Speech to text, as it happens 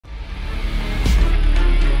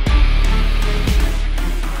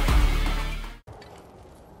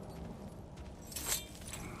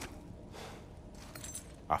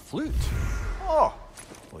flute? Oh,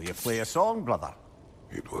 will you play a song, brother?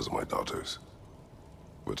 It was my daughter's.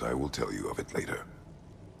 But I will tell you of it later.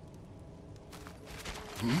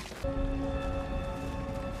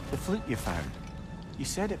 The flute you found. You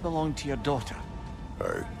said it belonged to your daughter.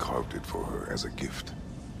 I carved it for her as a gift.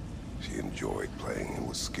 She enjoyed playing and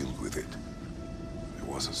was skilled with it. It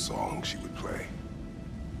was a song she would play.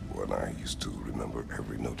 One I used to remember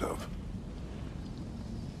every note of.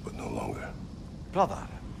 But no longer. Brother,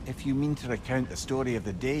 if you mean to recount the story of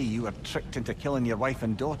the day you were tricked into killing your wife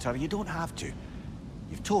and daughter, you don't have to.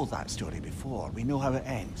 You've told that story before. We know how it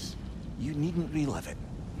ends. You needn't relive it.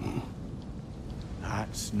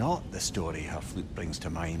 That's not the story her flute brings to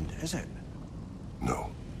mind, is it? No.